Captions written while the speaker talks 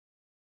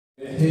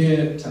We're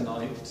here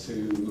tonight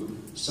to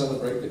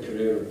celebrate the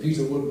career of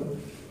Peter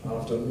Woodman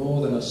after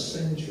more than a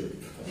century.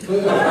 After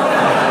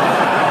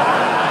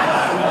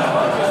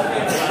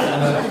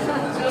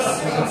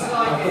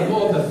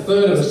more than a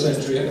third of a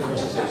century at the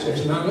Press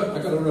Association. Now, look,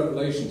 I've got a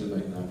revelation to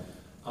make now.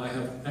 I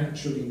have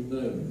actually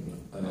known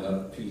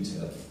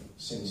Peter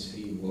since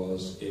he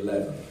was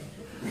 11.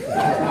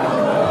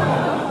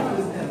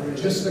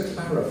 Just to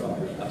clarify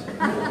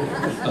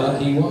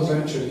that, he was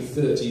actually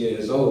 30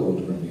 years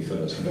old when we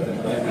first met.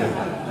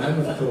 I am,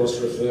 of course,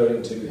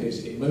 referring to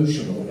his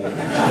emotional age.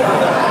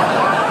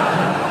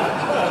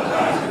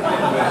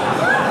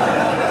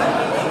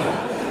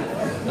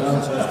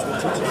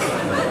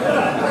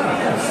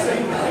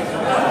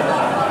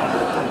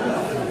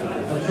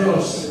 Of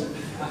course,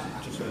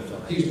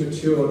 he's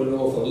matured an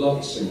awful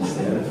lot since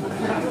then.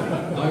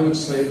 I would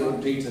say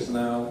that Peter's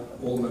now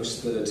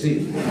almost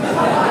 13.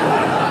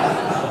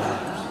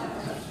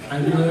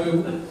 And you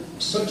know,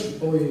 such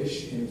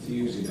boyish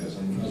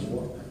enthusiasm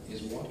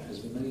is what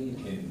has made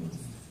him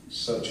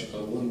such a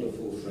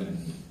wonderful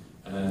friend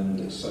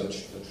and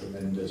such a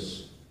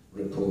tremendous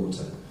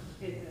reporter.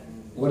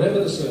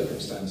 Whatever the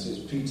circumstances,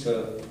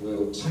 Peter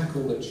will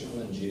tackle the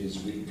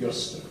challenges with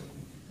gusto,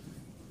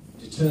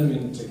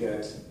 determined to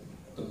get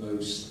the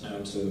most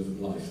out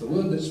of life. The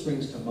word that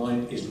springs to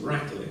mind is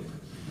rattling.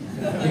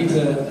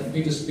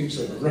 Peter speaks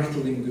of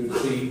rattling good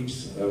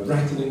themes,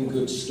 rattling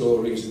good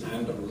stories,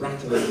 and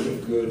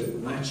rattling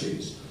good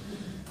matches.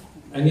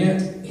 And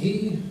yet,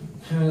 he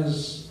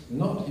has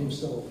not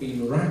himself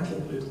been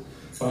rattled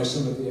by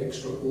some of the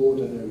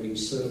extraordinary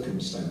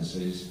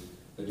circumstances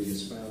that he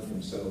has found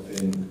himself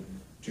in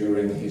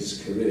during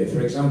his career. For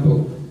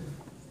example,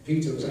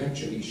 Peter was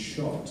actually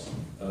shot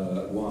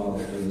while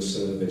in the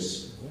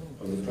service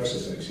of the Press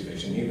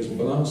Association. He was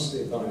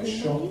blasted by a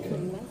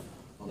shotgun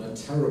on a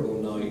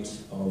terrible night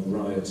of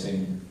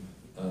rioting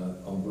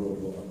on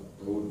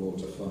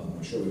Broadwater Farm.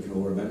 I'm sure we can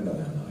all remember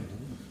that night.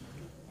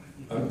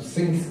 I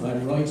think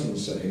I'm right in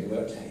saying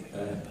that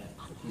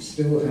he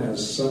still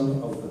has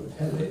some of the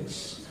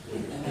pellets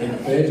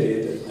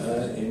embedded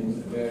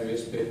in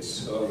various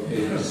bits of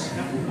his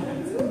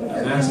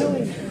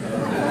anatomy.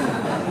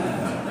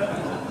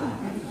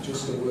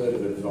 Just a word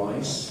of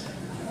advice: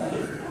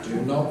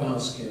 do not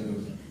ask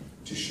him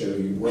to show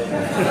you where.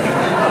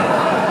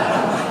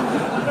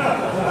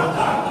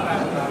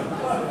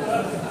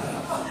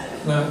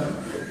 Now,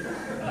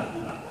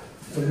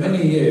 for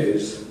many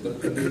years, the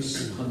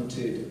police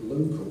hunted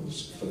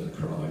locals for the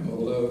crime,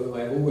 although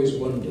I always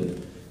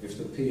wondered if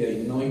the PA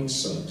night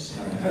subs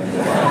had.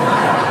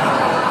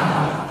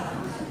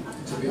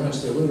 To be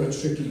honest, they were a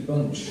tricky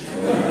bunch.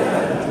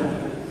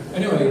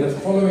 Anyway, the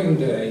following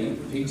day,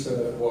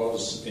 Peter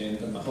was in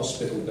a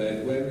hospital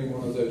bed wearing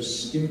one of those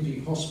skimpy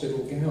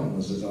hospital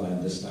gowns, as I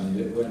understand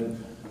it, when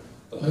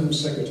the Home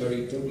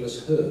Secretary,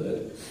 Douglas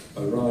Hurd,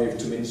 arrived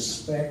to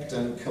inspect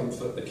and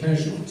comfort the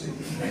casualty.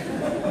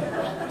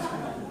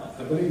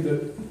 I believe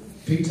that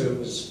Peter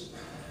was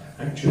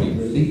actually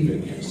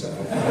relieving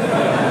himself in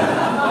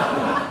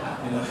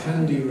a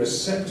handy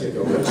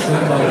receptacle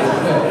outside the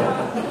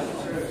bed.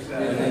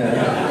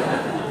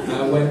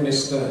 When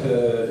Mr.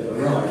 Hurd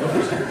arrived,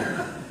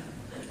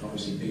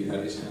 obviously Pete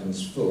had his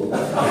hands full,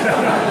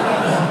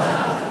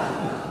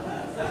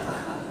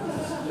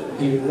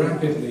 he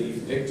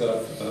rapidly picked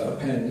up a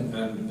pen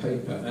and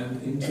paper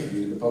and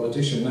interviewed the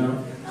politician.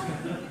 Now,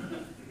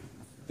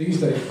 these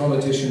days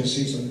politicians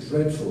see some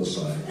dreadful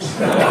sights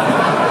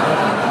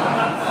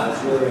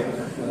during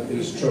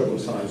these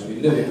troubled times we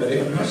live in, but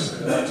it must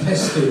have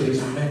tested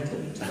his mettle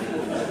to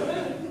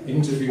be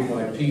interviewed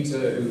by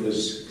Peter, who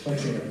was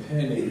clutching a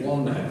pen in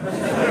one hand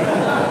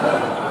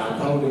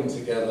and holding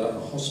together a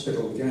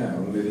hospital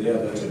gown with the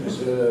other to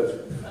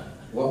preserve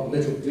what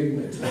little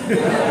dignity.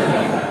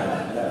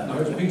 Now,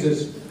 it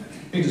was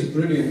Peter's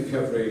brilliant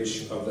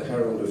coverage of the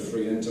Herald of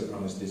Free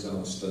Enterprise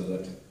disaster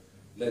that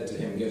led to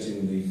him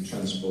getting the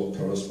transport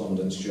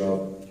correspondence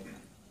job,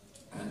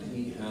 and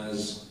he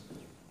has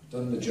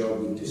done the job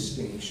with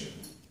distinction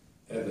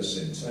ever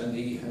since, and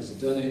he has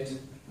done it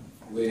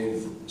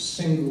with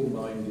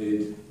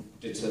single-minded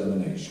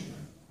determination.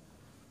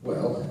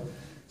 Well,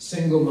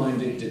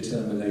 single-minded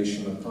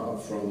determination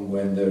apart from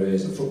when there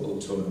is a football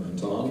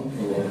tournament on,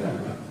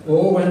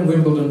 or when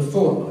Wimbledon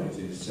fortnight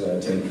is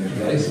taking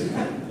place,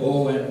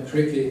 or when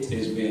cricket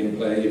is being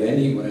played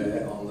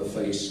anywhere on the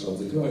face of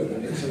the globe.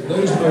 And it's at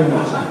those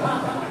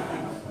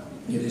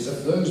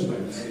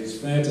moments, it is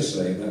fair to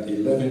say that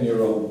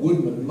 11-year-old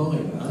Woodman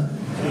minor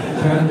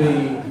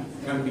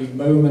can be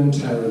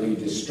momentarily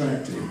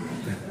distracted.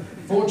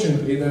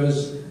 Fortunately, there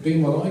has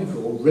been what I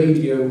call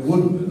Radio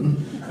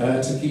Woodman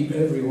to keep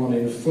everyone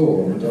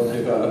informed of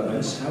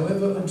developments,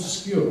 however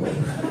obscure,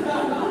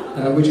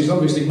 which is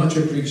obviously much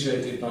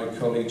appreciated by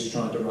colleagues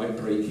trying to write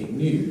breaking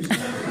news.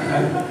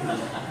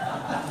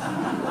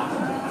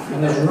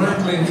 And as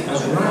rattling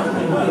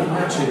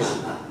matches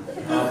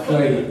are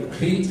played,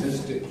 Pete has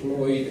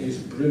deployed his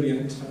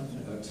brilliant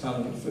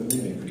talent for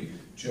mimicry.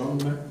 John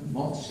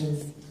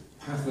Motson,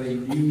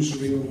 Pathé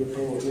newsreel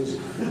reporters,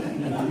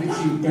 and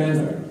Richie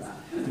Benner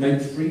make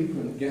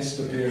frequent guest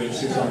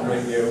appearances on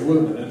Radio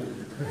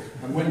Woodman,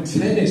 and when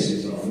tennis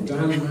is on,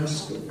 Dan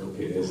Maskell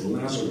appears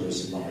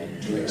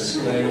Lazarus-like to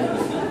explain,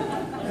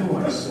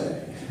 "Oh, I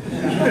say."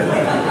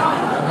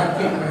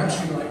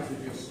 Perhaps you'd like to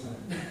just...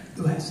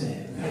 Oh, I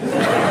say.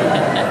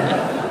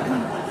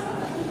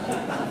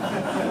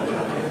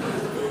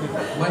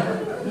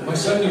 My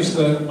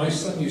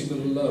son used to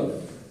love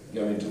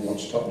going to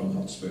watch Tottenham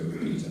Hotspur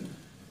with Peter.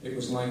 It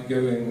was like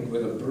going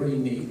with a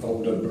brainy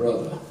older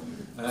brother,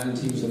 and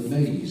he was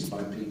amazed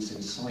by Pete's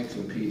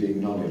encyclopedic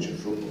knowledge of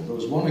football. There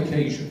was one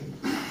occasion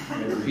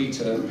when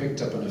Peter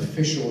picked up an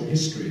official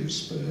history of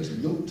Spurs,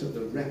 looked at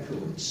the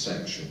records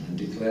section and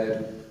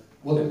declared,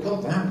 "Well, they've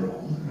got that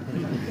wrong."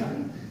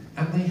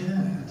 And they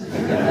had.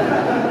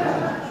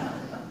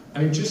 I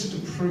mean, just to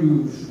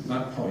prove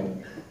that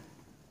point,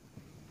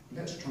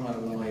 let's try a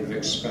live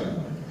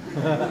experiment.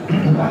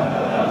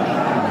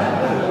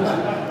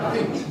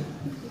 Pete,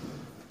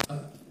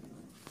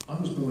 I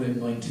was born in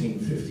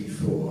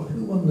 1954.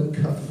 Who won the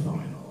cup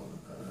final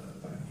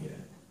that year?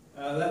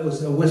 That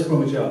was West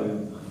Bromwich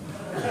Albion.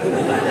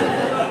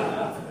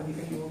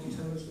 Anything you want to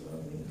tell us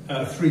about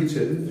it?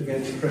 3-2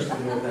 against Preston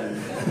North End.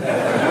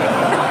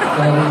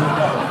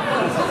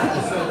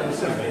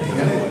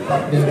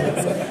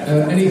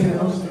 Anything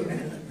else?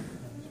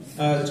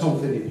 Tom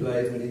Finney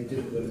played when he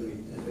didn't win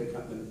the FA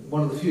Cup.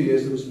 One of the few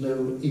years there was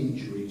no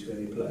injury to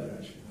any player,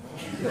 actually.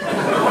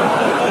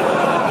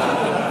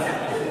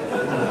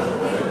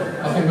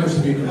 I think most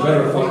of you can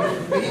verify.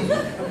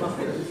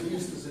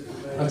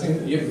 I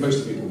think most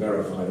of you can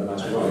verify that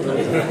that's right.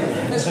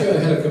 Let's go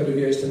ahead a couple of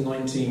years to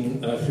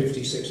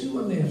 1956. Who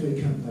won the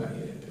FA Cup that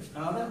year?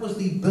 That was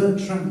the Bert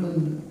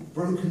Trampman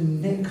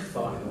broken neck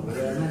final,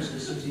 where Manchester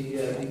City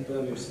beat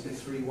Birmingham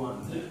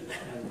 3-1.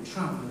 And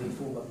Trampman, the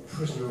former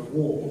prisoner of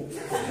war,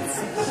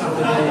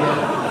 suffered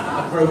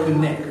a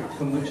broken neck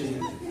from which he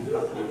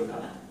luckily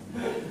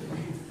recovered.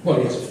 Well,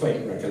 he has a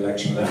faint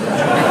recollection of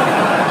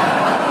that.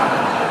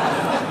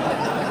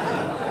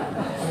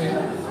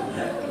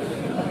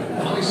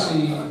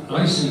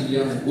 I see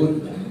young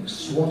Woodman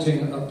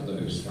swatting up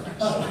those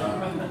facts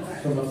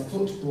from a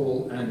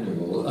football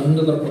annual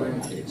under the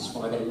blankets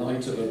by the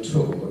light of a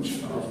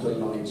torch after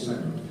lights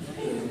out.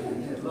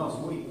 Last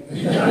week.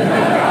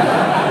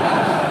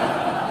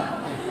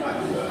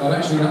 Well,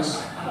 actually,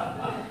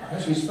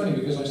 it's funny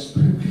because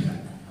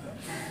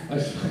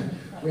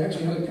we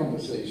actually had a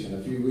conversation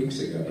a few weeks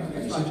ago about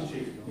it.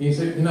 He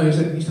said, I was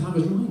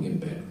lying in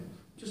bed,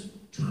 just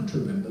trying to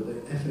remember the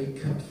FA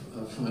Cup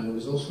final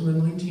results from the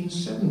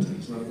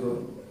 1970s, and I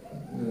thought,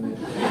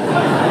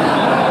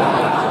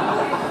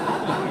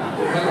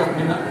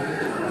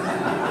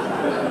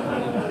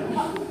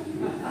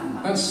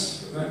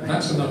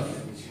 that's enough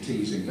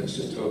teasing. Let's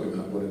just talk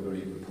about what a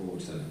great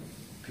reporter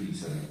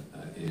Peter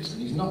is.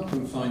 And he's not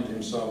confined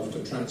himself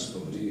to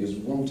transport. He has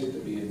wanted to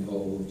be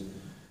involved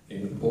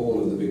in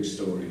all of the big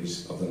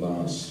stories of the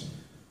last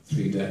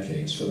 3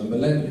 decades. For the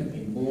millennium,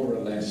 he more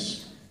or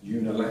less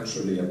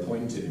unilaterally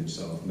appointed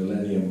himself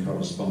Millennium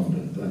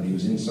Correspondent, and he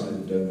was inside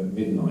the dome at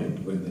midnight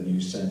when the new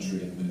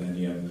century and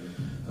millennium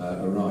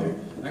arrived.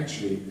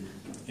 Actually,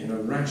 in a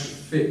rash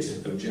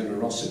fit of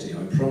generosity,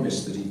 I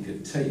promised that he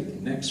could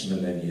take next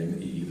Millennium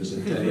Eve as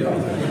a day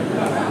off,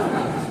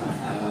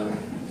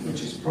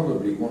 which is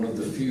probably one of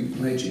the few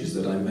pledges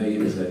that I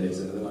made as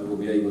editor that I will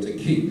be able to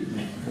keep.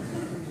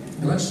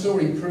 And that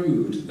story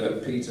proved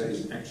that Peter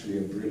is actually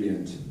a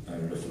brilliant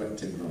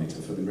reflective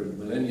writer. For the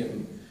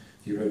millennium,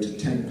 he wrote a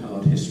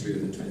 10-part history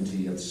of the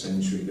 20th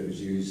century that was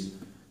used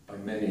by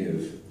many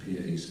of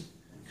PA's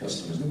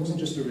customers. And it wasn't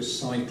just a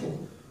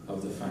recital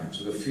of the facts.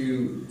 With a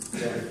few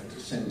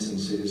deft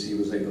sentences, he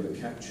was able to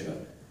capture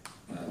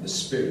the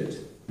spirit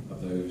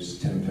of those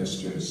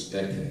tempestuous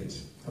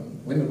decades.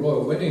 When the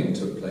royal wedding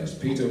took place,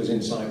 Peter was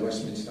inside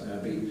Westminster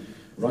Abbey,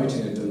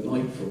 writing a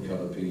delightful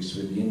colour piece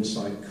with the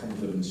insight,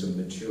 confidence and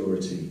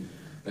maturity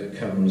that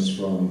comes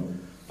from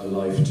a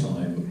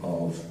lifetime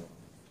of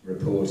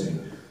reporting.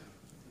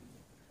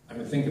 I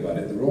mean, think about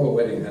it, the royal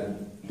wedding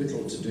had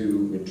little to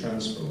do with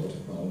transport,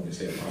 well,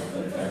 obviously apart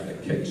from the fact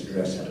that Kate's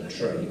dress had a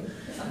tray,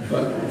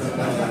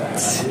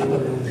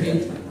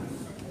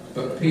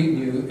 but Pete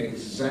knew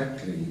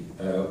exactly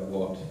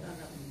what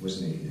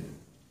was needed.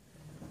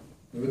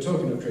 We were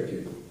talking of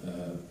cricket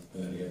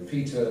earlier.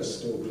 Peter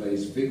still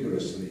plays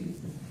vigorously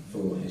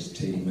for his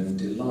team and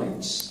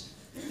delights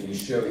in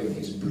showing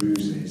his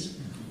bruises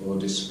or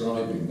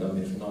describing them,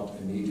 if not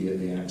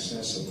immediately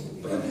accessible.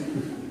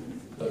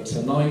 But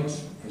tonight,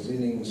 his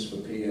innings for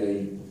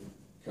PA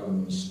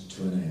comes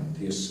to an end.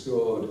 He has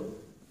scored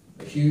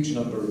a huge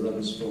number of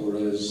runs for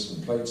us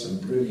and played some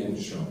brilliant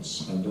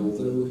shots, and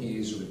although he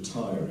is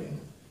retiring,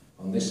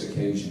 on this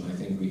occasion I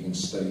think we can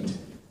state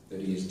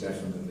that he is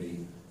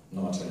definitely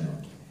not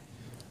out.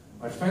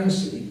 I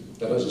fancy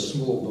that as a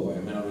small boy, I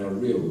mean a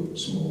real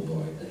small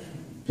boy,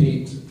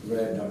 Pete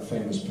read that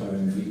famous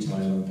poem Vitae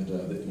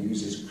Lampida that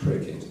uses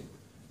cricket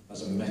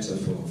as a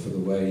metaphor for the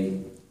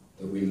way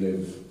that we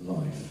live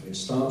life. It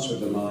starts with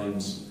the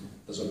lines,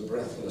 "There's a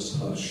breathless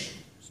hush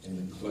in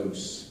the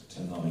close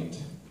tonight.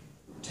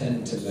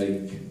 tend to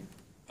make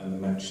and the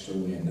match to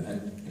win.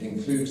 And it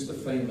includes the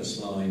famous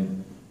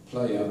line,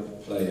 play up,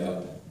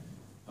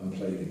 and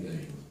play the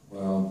game.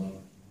 Well,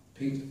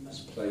 Pete has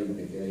played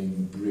the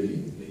game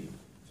brilliantly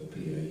for PA.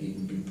 He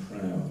can be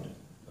proud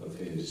of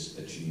his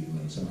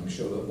achievements, and I'm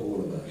sure that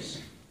all of us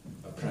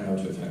are proud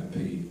to have had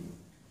Pete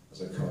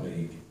as a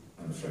colleague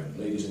and a friend.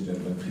 Ladies and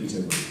gentlemen,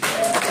 Peter Woodman.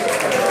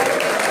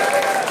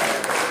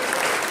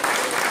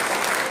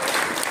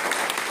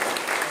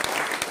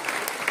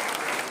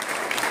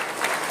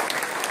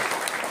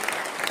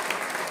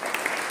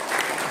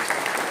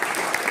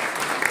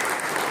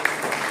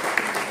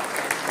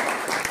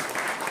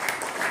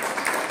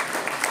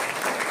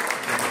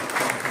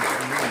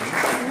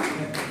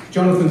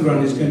 Jonathan's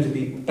run is going to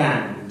be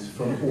banned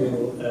from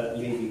all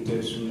leaving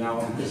do's from now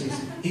on because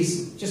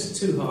he's just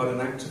too hard an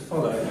act to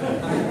follow.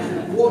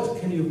 What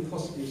can you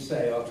possibly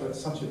say after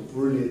such a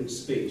brilliant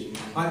speech?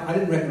 I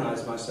didn't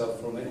recognise myself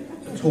from it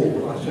at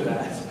all, I should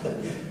add.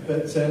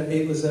 But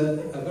it was a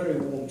very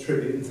warm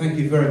tribute, and thank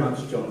you very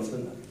much,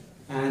 Jonathan.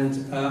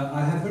 And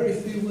I have very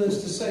few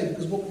words to say,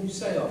 because what can you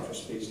say after a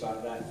speech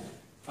like that?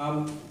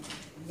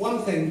 One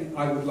thing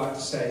I would like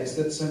to say is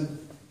that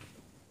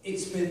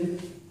it's been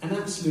an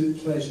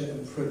absolute pleasure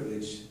and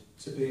privilege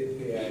to be at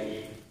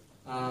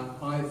PA.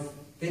 I've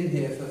been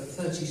here for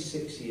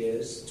 36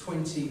 years,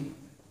 20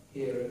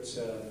 here at,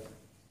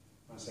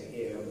 I say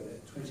here,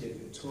 20 at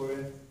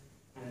Victoria,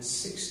 and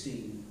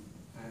 16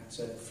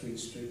 at Fleet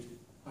Street.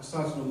 I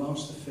started on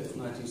March the 5th,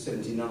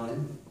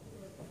 1979.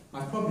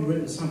 I've probably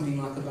written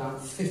something like about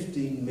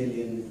 15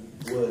 million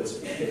words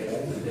for PA,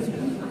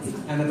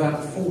 and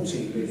about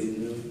 14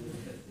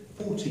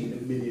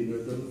 million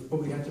of them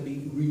probably had to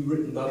be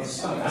rewritten by the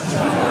Sun.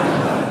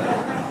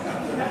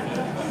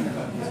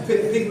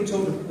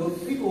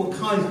 People were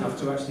kind enough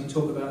to actually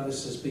talk about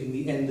this as being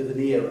the end of an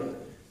era,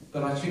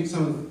 but I think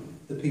some of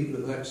the people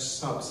who had to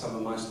sub some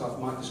of my stuff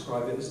might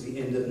describe it as the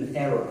end of an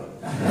era.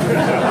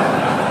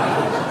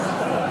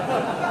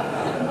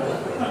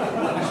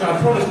 Actually, I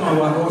promised my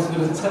wife I wasn't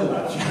going to tell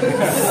that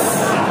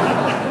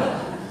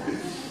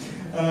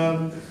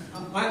joke.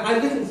 I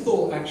little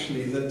thought,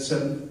 actually, that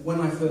when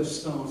I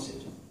first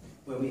started,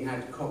 when we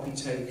had copy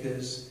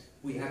takers,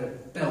 we had a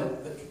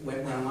belt that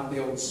went round like the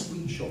old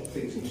sweet shop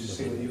things you used to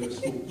see when you were a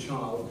small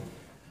child,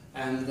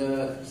 and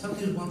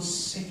somebody was once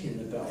sick in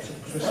the belt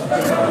at Christmas.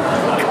 The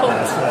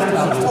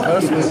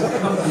copy was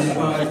accompanied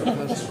by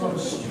this rather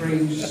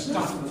strange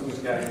stuff that was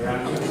going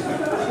around. It was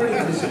pretty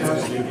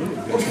disgusting.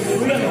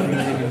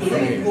 The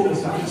really important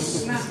stuff, the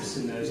snaps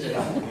in those days.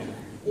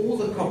 All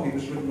the copy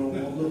was written on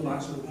what looked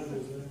like sort of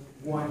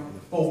white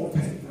bolt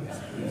paper,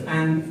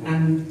 and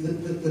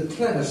the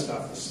clever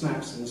stuff, the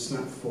snaps and the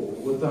snap four,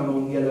 were done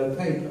on yellow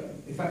paper.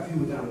 In fact, if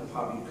you were down the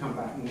pub, you'd come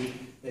back and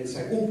they'd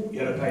say, oh,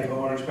 yellow paper,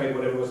 orange paper,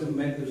 whatever it was, it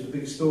meant there was a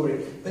big story.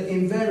 But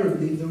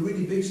invariably, the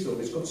really big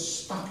stories got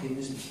stuck in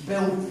this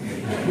belt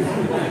thing.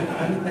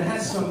 And they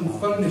had some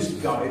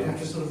phonist guy who'd have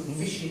to sort of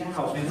fish it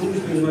out. It'd always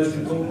been the most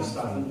important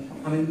stuff. And,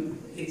 I mean,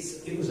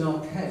 it was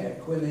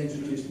archaic. When they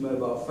introduced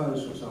mobile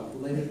phones, for example,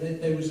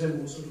 they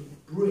resembled sort of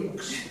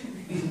bricks.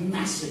 These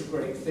massive,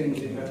 great things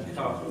that you have to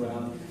cart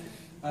around.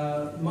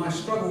 My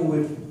struggle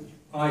with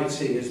IT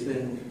has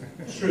been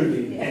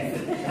truly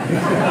epic.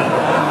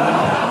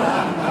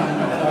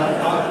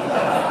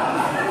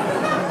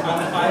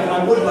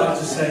 I would like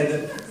to say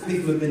that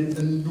people have been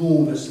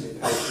enormously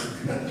patient.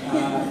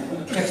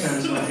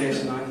 Ketan's not here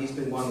tonight, he's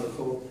been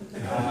wonderful.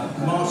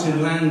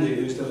 Martin Landy,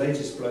 who's the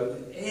latest bloke,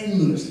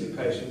 endlessly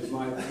patient with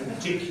my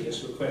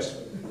ridiculous request.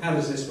 How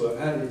does this work?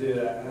 How do you do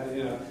that?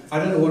 I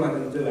don't know what I'm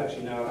going to do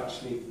actually now. I've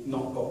actually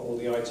not got all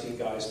the IT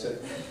guys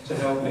to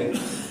help me.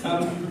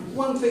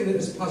 One thing that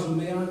has puzzled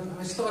me,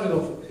 I started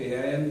off at PA,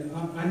 and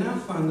I now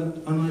find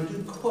that, and I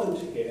do quote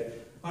here,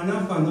 I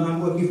now find that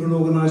I'm working for an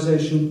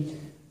organisation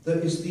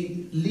that is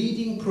the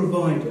leading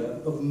provider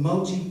of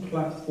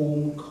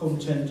multi-platform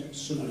content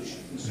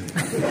solutions. And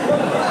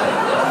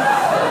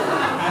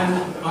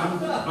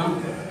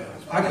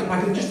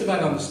I can just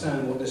about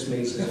understand what this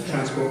means as a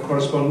transport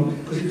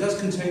correspondent, because it does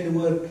contain the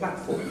word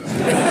platform.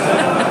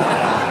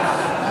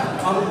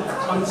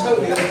 I'm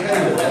totally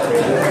okay with that.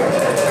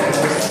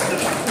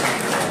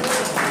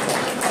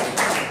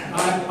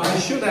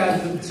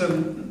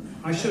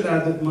 I should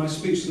add that my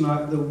speech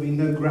tonight, there will be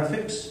no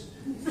graphics,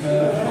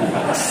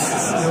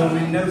 there will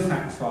be no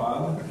fact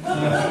file,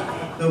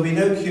 there will be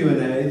no Q&A,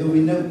 there will be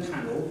no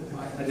panel.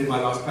 I did my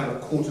last panel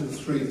at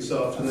 2:45 this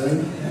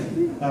afternoon.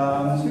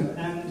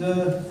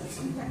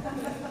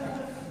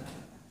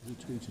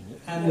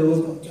 And there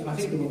will, I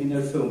think there will be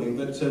no filming,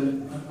 but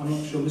I'm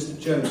not sure Mr.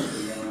 Jones will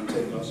be around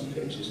taking lots of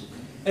pictures.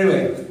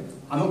 Anyway,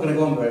 I'm not going to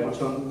go on very much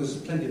longer because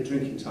there's plenty of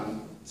drinking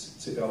time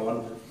to go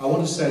on. I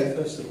want to say,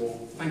 first of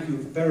all, thank you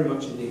very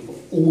much indeed for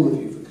all of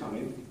you for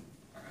coming.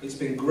 It's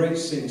been great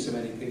seeing so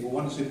many people.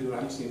 One or two people I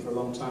haven't seen for a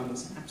long time.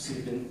 It's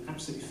been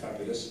absolutely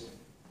fabulous.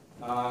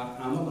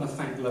 I'm not going to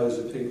thank loads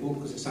of people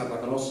because it sounds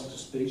like an Oscar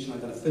speech, and I'm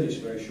going to finish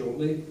very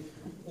shortly.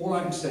 All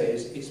I can say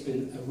is it's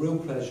been a real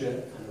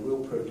pleasure and a real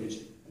privilege,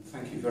 and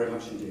thank you very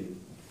much indeed.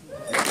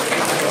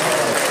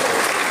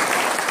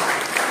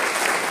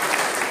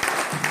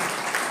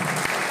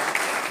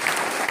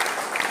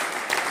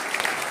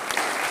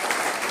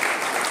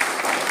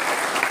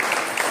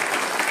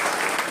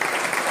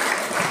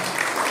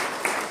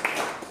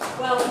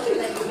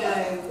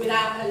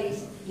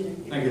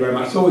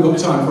 we got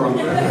time for,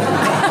 Andrea.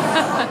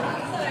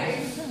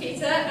 So,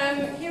 Peter,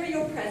 here are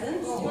your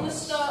presents. Do you want to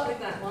start with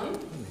that one?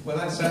 Well,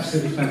 that's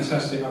absolutely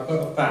fantastic. I've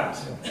got a bat,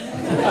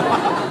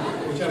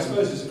 which I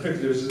suppose as a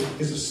cricketer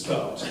is a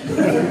start.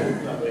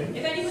 Lovely.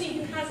 If anybody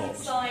who hasn't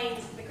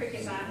signed the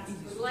cricket bat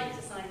would like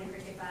to sign the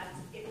cricket bat,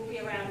 it will be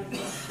around.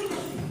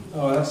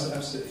 Oh, that's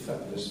absolutely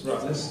fabulous.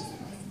 Right, let's...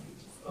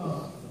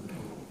 Oh,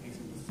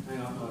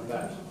 hang on my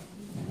bat.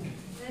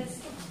 There's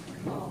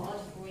a card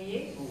for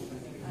you.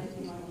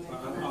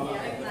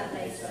 Open that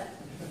later.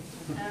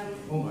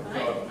 Oh my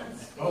right, God.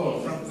 Oh,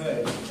 front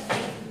page.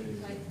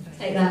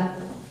 Take that.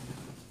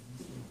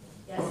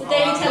 Yeah, it's the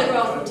Daily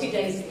Telegraph from 2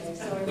 days ago.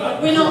 Sorry,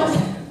 we're not.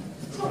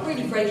 It's not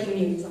really breaking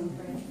news, I'm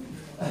afraid.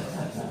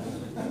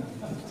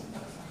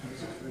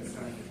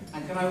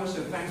 And can I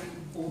also thank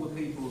all the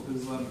people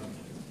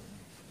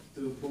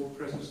who bought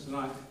presents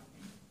tonight?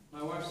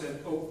 My wife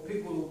said, "Oh,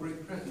 people will bring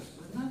presents." I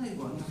said, "No, they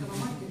won't." I said, "I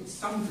might get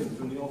something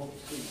from the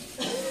office,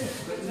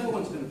 but no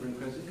one's going to bring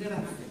presents. It never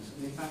happens."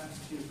 And in fact,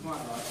 she was quite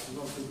right. A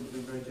lot of people have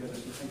been very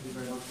generous, and thank you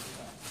very much for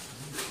that.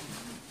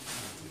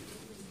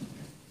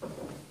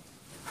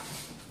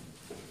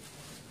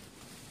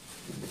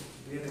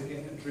 We're going to get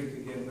a drink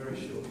again very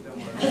shortly, don't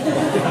worry.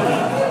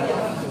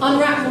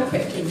 Unwrap more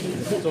quickly,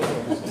 please.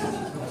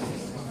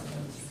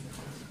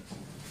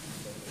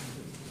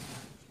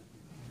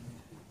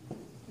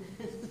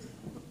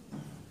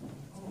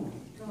 Oh,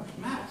 gosh,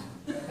 Matt.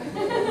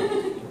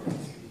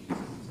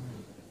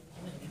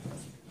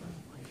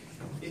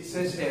 It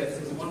says here,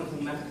 there's a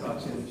wonderful Matt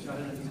card here, which I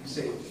don't know if you can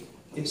see.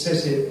 It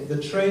says here, the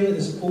train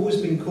has always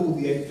been called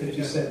the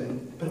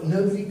 857, but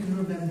nobody can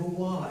remember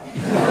why.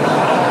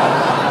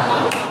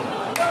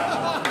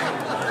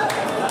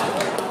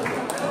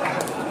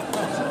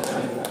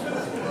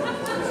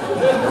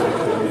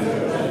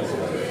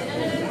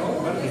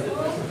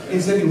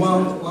 Incidentally,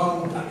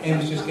 while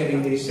Em's just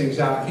getting these things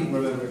out, I keep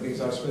remembering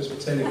things I was supposed to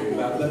tell you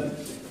about. But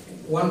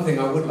one thing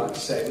I would like to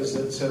say was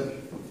that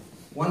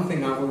one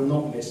thing I will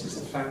not miss is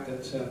the fact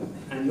that,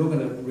 and you're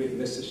going to really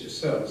miss this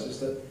yourselves, is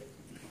that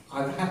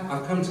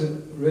I've come to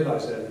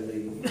realise over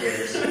the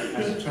years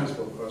as a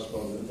transport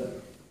correspondent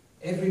that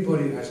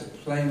everybody who has a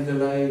plane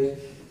delayed,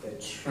 their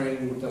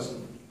train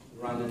doesn't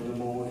run in the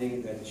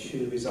morning, their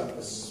tube is up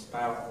the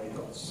spout, they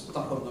got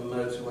stuck on the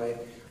motorway.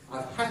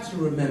 I've had to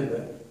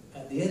remember,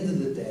 at the end of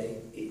the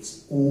day,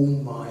 it's all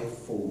my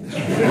fault.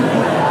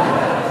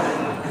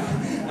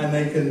 And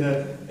they can,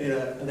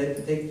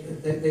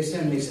 they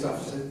send me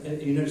stuff. So,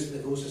 you notice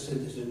they've also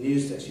sent it to the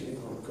news desk. You think,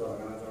 oh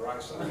God, I have to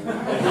write something.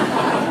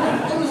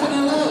 There was an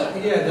alert.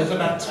 Yeah, there's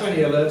about 20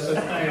 alerts. So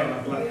hang on,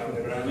 I'm bloody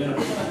underground. Yeah.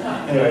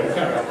 Anyway,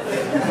 carry on.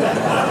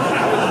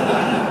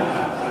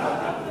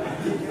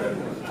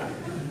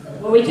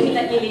 Well, we couldn't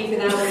let you leave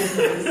without one of these.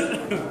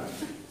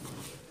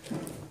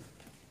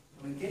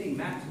 I mean, getting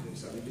Matt to do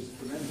something just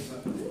tremendous.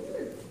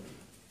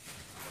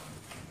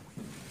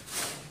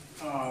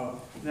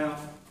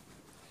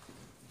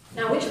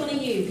 Now, which one are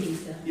you,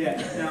 Peter?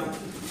 Yeah, now,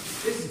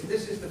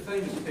 this is the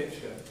famous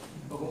picture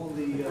of all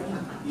the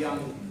young,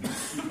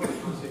 you probably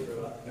can't see it very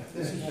well.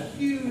 There's a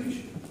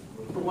huge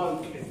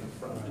bloke in the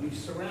front, and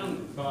he's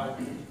surrounded by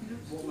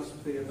what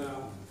must be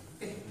about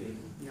 50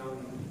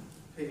 young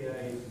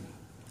PA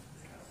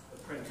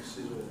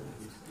apprentices or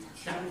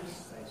chaps,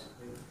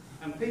 basically.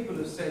 And people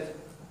have said,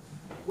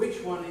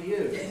 "Which one are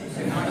you?" I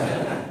said,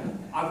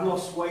 "I've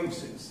lost weight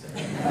since then."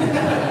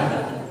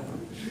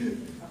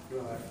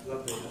 Right,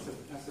 lovely.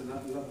 That's a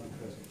lovely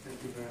present. Thank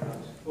you very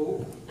much.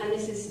 Oh. And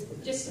this is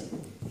just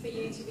for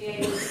you to be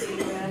able to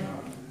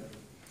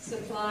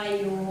supply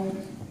your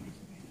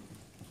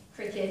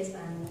cricket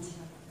and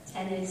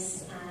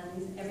tennis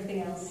and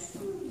everything else.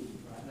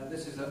 Right, now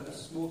this is a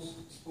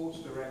sports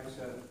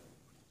director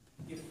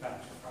gift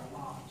voucher for a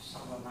large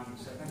sum of money.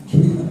 So thank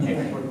you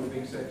everybody for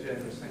being so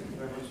generous. Thank you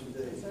very much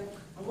indeed.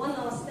 And one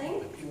last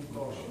thing.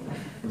 Oh gosh.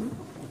 And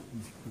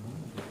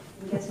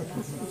guess what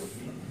that's from?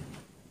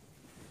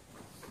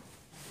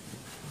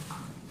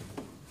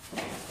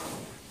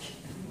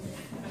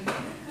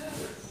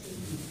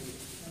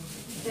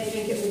 They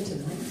drink it all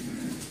tonight.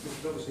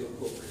 It's obviously a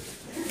book.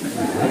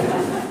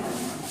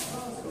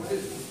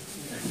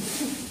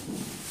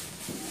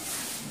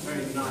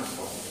 Very nice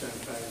bottle of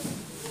champagne.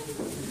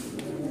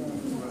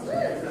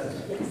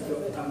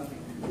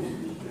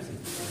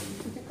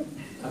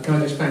 Can I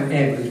just thank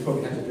Em, who's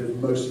probably had to do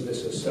most of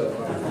this herself.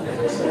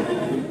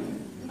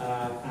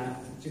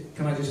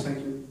 Can I just thank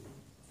you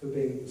for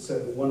being so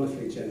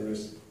wonderfully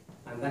generous?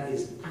 And that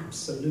is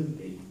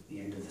absolutely the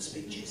end of the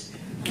speeches.